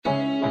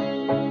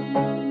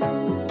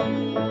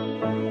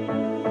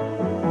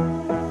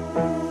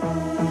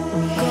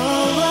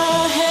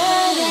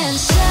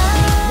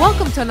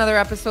Welcome to another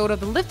episode of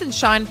the Lift and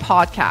Shine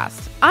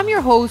podcast. I'm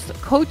your host,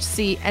 Coach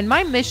C, and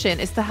my mission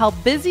is to help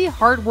busy,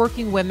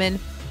 hardworking women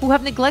who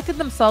have neglected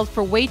themselves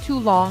for way too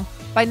long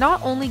by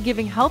not only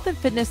giving health and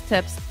fitness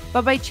tips,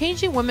 but by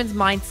changing women's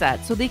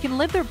mindset so they can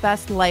live their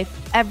best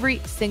life every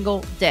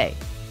single day.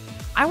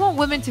 I want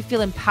women to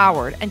feel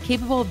empowered and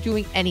capable of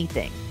doing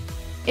anything.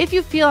 If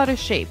you feel out of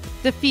shape,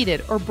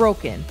 defeated, or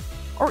broken,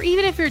 or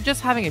even if you're just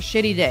having a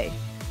shitty day,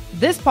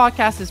 this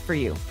podcast is for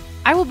you.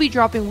 I will be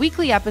dropping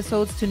weekly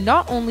episodes to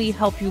not only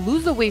help you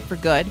lose the weight for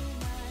good,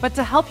 but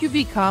to help you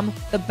become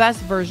the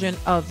best version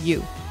of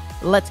you.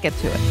 Let's get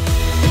to it.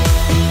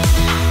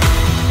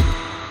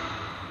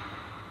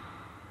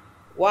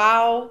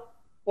 Wow.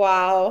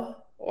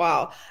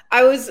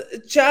 I was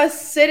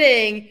just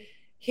sitting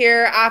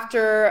here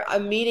after a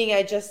meeting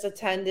I just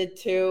attended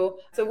to.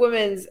 It's a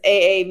women's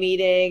AA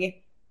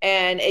meeting,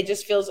 and it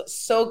just feels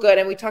so good.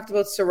 And we talked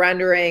about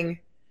surrendering.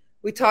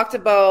 We talked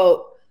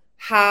about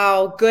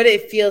how good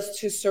it feels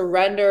to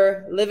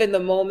surrender, live in the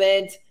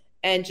moment,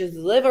 and just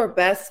live our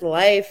best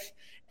life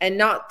and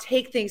not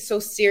take things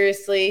so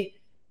seriously.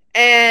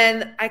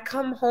 And I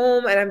come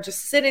home and I'm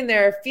just sitting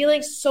there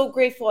feeling so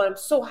grateful, and I'm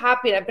so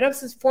happy. And I've been up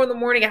since 4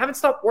 a.m. I haven't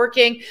stopped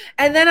working.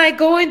 And then I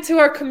go into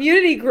our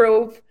community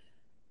group,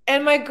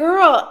 and my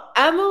girl,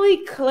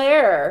 Emily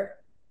Claire,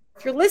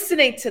 if you're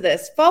listening to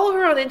this, follow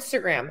her on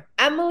Instagram,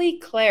 Emily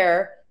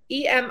Claire,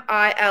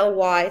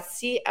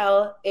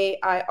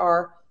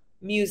 EmilyClair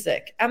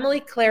Music, Emily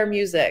Claire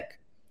Music,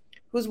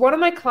 who's one of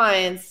my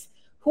clients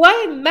who I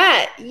had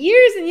met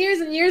years and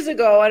years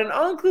ago at an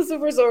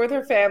all-inclusive resort with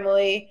her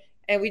family,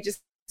 and we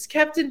just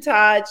kept in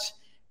touch.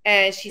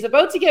 And she's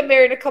about to get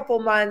married in a couple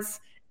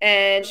months,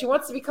 and she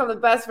wants to become the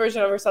best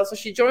version of herself, so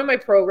she joined my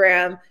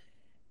program.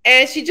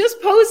 And she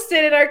just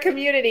posted in our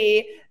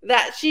community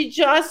that she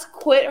just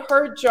quit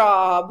her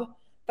job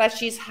that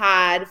she's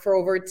had for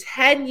over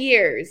 10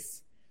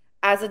 years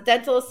as a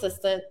dental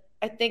assistant.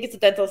 I think it's a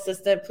dental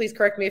assistant. Please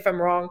correct me if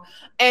I'm wrong.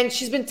 And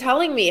she's been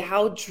telling me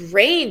how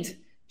drained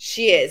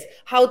she is,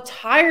 how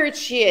tired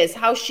she is,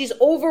 how she's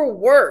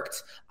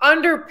overworked,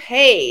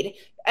 underpaid.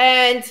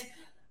 And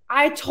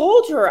I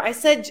told her, I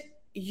said,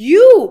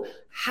 you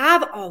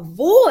have a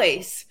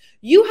voice.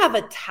 You have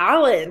a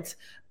talent.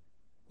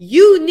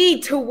 You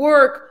need to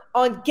work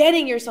on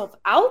getting yourself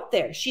out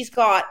there. She's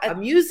got a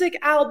music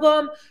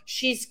album.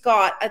 She's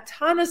got a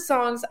ton of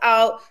songs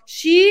out.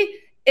 She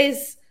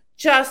is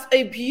just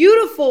a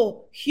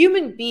beautiful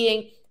human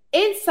being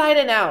inside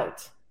and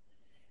out.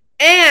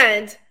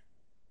 And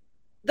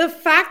the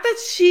fact that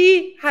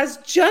she has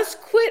just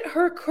quit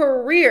her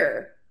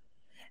career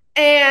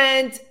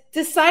and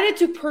decided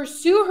to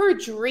pursue her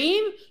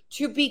dream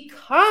to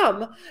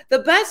become the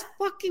best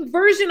fucking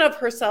version of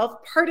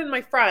herself, pardon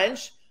my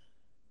French,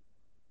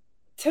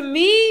 to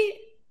me,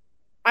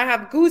 I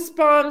have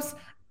goosebumps.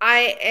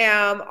 I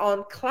am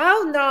on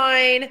cloud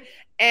 9.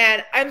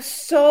 And I'm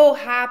so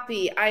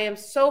happy. I am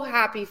so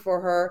happy for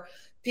her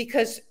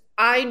because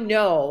I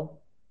know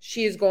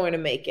she is going to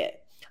make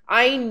it.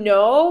 I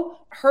know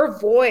her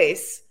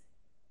voice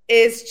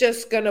is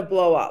just going to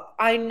blow up.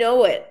 I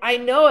know it.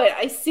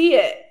 I see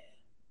it.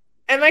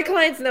 And my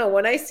clients know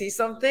when I see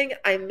something,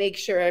 I make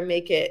sure I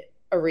make it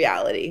a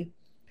reality.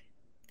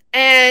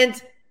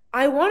 And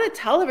I want to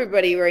tell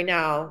everybody right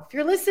now, if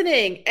you're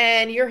listening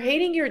and you're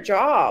hating your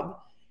job,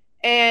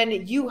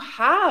 and you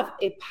have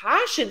a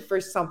passion for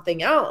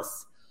something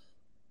else,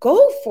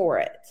 go for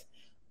it.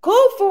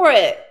 Go for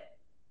it.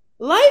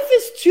 Life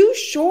is too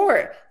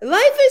short.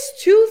 Life is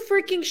too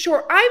freaking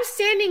short. I'm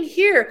standing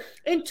here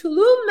in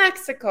Tulum,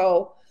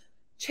 Mexico,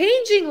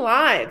 changing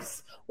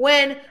lives,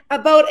 when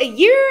about a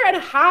year and a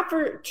half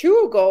or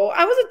two ago,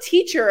 I was a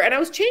teacher and I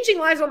was changing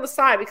lives on the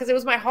side because it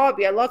was my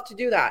hobby. I love to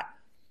do that.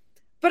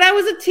 But I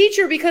was a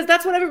teacher because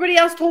that's what everybody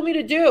else told me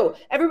to do.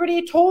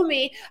 Everybody told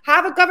me,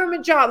 have a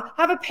government job,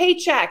 have a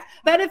paycheck,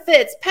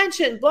 benefits,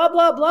 pension, blah,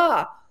 blah,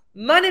 blah.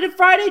 Monday to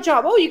Friday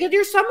job. Oh, you get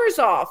your summers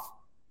off.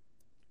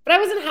 But I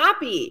wasn't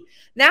happy.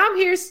 Now I'm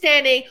here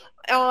standing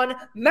on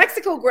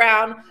Mexico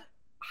ground,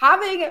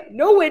 having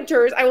no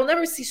winters. I will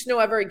never see snow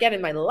ever again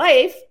in my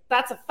life.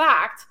 That's a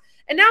fact.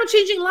 And now I'm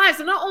changing lives.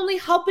 I'm not only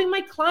helping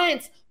my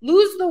clients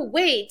lose the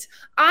weight,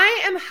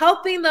 I am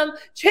helping them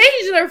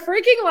change their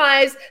freaking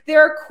lives.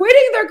 They're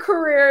quitting their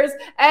careers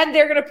and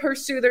they're going to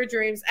pursue their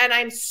dreams. And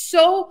I'm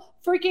so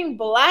freaking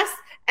blessed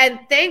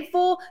and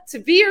thankful to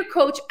be your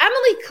coach,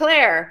 Emily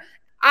Claire.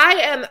 I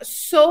am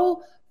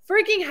so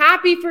freaking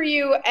happy for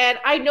you. And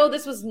I know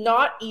this was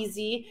not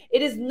easy.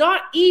 It is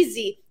not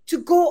easy to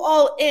go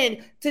all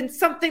in to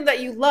something that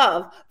you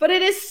love, but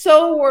it is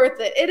so worth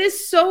it. It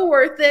is so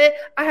worth it.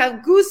 I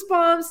have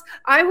goosebumps.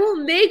 I will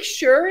make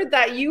sure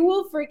that you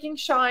will freaking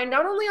shine,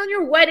 not only on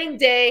your wedding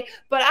day,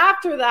 but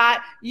after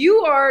that, you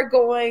are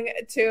going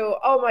to,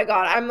 oh my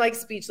God, I'm like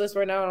speechless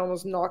right now and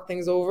almost knock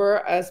things over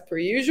as per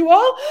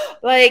usual.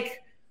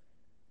 Like,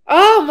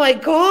 oh my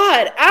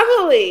God,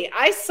 Emily,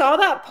 I saw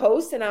that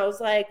post and I was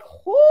like,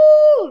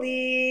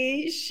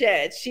 holy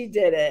shit, she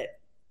did it.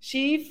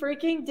 She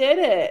freaking did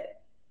it.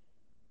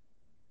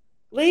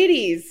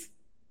 Ladies,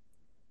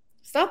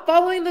 Stop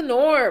following the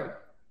norm.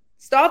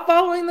 Stop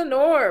following the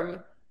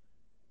norm.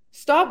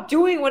 Stop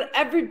doing what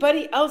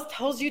everybody else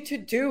tells you to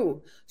do.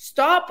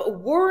 Stop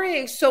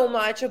worrying so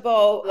much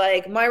about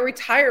like my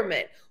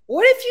retirement.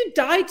 What if you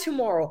die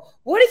tomorrow?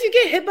 What if you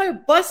get hit by a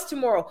bus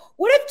tomorrow?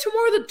 What if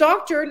tomorrow the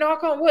doctor,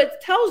 knock on wood,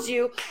 tells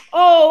you,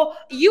 oh,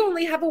 you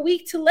only have a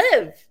week to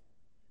live?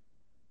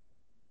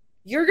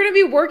 You're going to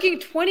be working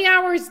 20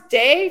 hours a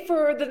day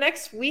for the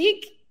next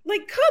week?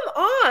 Like, come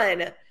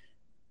on.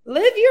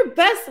 Live your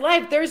best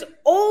life. There's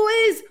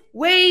always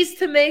ways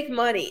to make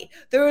money.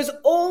 There's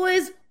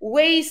always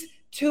ways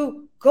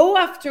to go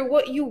after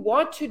what you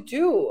want to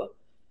do.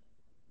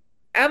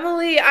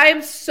 Emily, I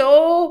am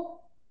so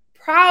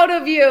proud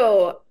of you.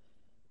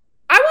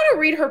 I want to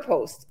read her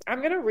post. I'm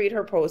going to read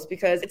her post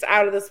because it's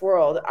out of this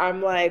world.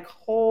 I'm like,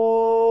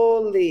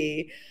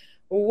 holy,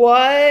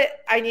 what?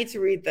 I need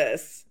to read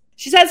this.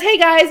 She says, hey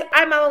guys,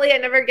 I'm Emily. I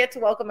never get to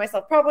welcome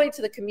myself properly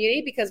to the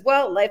community because,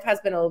 well, life has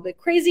been a little bit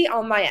crazy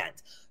on my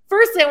end.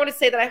 Firstly, I want to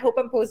say that I hope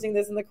I'm posting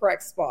this in the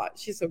correct spot.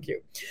 She's so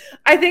cute.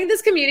 I think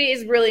this community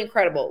is really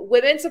incredible.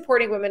 Women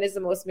supporting women is the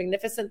most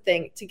magnificent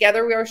thing.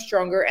 Together we are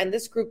stronger, and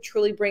this group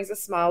truly brings a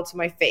smile to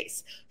my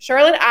face.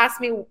 Charlotte asked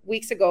me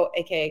weeks ago,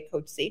 aka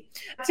Coach C,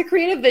 to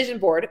create a vision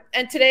board,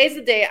 and today is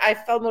the day I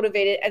felt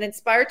motivated and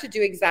inspired to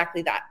do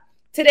exactly that.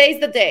 Today's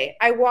the day.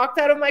 I walked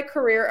out of my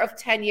career of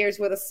 10 years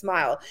with a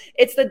smile.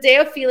 It's the day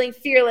of feeling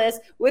fearless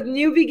with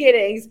new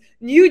beginnings,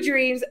 new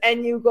dreams,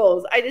 and new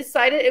goals. I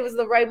decided it was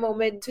the right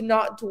moment to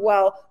not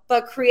dwell,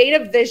 but create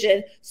a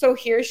vision. So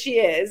here she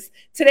is.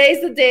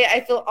 Today's the day I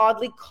feel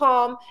oddly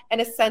calm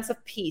and a sense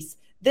of peace.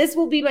 This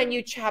will be my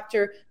new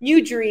chapter,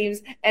 new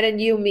dreams, and a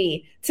new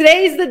me.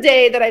 Today is the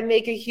day that I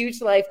make a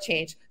huge life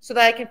change so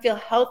that I can feel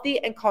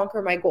healthy and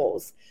conquer my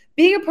goals.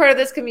 Being a part of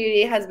this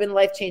community has been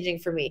life-changing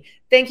for me.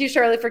 Thank you,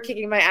 Charlotte, for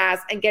kicking my ass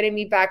and getting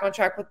me back on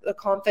track with the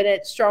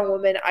confident, strong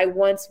woman I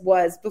once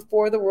was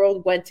before the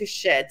world went to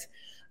shit.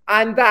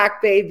 I'm back,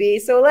 baby.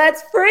 So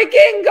let's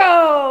freaking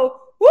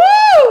go.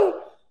 Woo!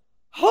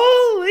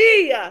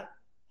 Holy.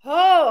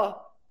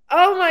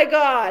 Oh my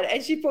God.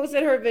 And she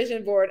posted her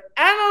vision board.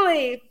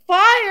 Emily,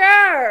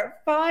 fire.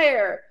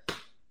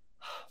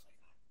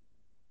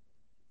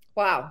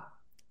 Wow.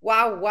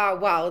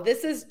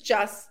 This is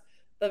just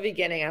the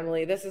beginning,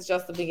 Emily. This is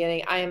just the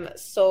beginning. I am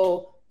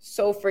so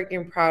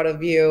freaking proud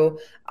of you.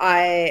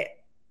 I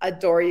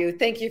adore you.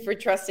 Thank you for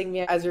trusting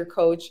me as your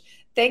coach.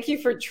 Thank you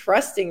for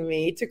trusting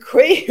me to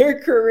quit your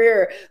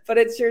career, but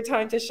it's your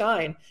time to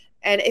shine.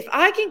 And if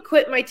I can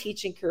quit my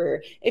teaching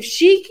career, if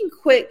she can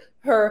quit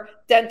her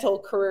dental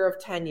career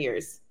of 10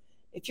 years,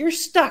 if you're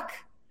stuck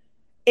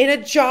in a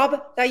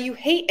job that you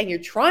hate and you're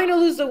trying to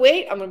lose the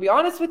weight, I'm going to be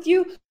honest with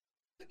you,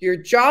 your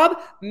job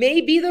may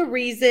be the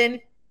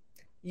reason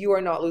you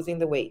are not losing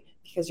the weight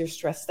because you're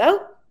stressed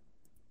out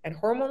and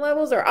hormone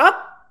levels are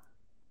up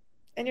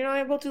and you're not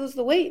able to lose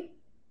the weight.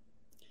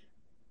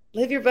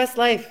 Live your best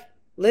life.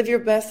 Live your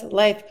best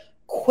life.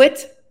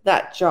 Quit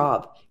that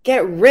job.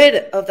 Get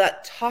rid of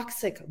that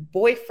toxic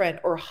boyfriend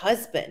or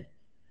husband.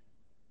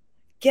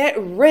 Get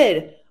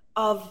rid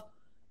of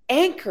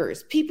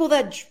anchors, people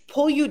that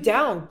pull you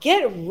down.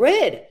 Get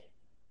rid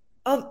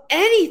of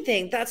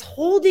anything that's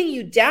holding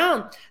you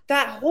down,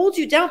 that holds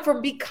you down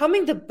from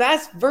becoming the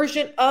best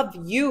version of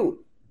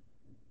you.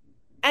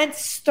 And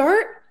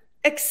start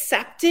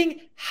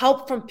accepting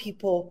help from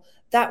people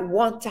that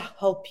want to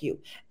help you.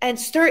 And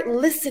start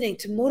listening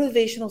to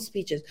motivational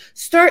speeches.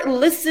 Start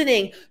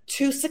listening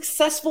to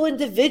successful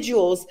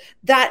individuals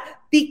that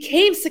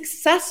became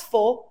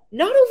successful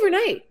not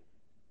overnight,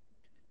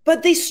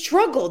 but they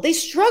struggled,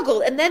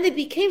 and then they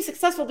became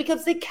successful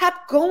because they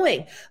kept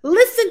going.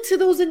 Listen to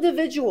those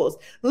individuals.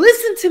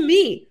 Listen to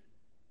me.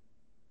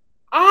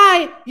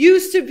 I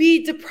used to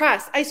be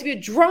depressed. I used to be a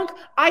drunk.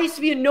 I used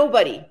to be a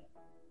nobody.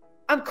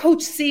 I'm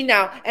Coach C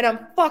now, and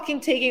I'm fucking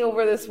taking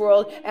over this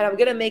world, and I'm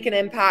going to make an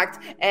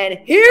impact. And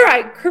here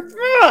I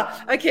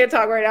can't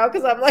talk right now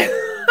because I'm like,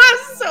 I'm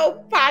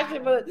so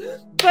passionate.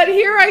 But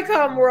here I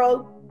come,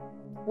 world.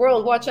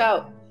 World, watch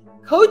out.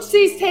 Coach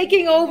C's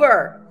taking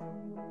over.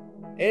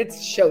 It's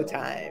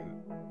showtime.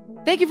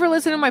 Thank you for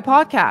listening to my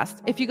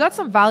podcast. If you got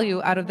some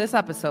value out of this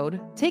episode,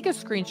 take a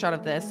screenshot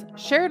of this,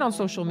 share it on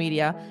social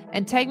media,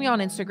 and tag me on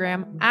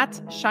Instagram at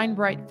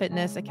Shinebright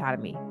Fitness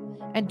Academy.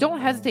 And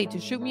don't hesitate to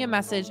shoot me a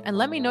message and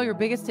let me know your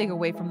biggest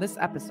takeaway from this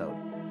episode.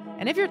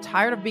 And if you're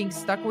tired of being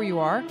stuck where you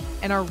are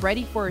and are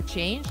ready for a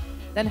change,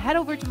 then head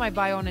over to my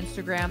bio on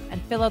Instagram and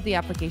fill out the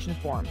application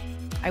form.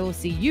 I will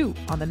see you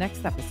on the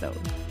next episode.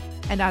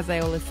 And as I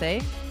always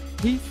say,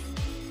 peace,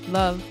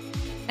 love,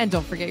 and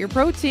don't forget your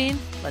protein.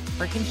 Let's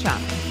freaking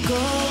shine. Go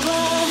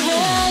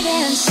ahead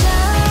and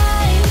shine.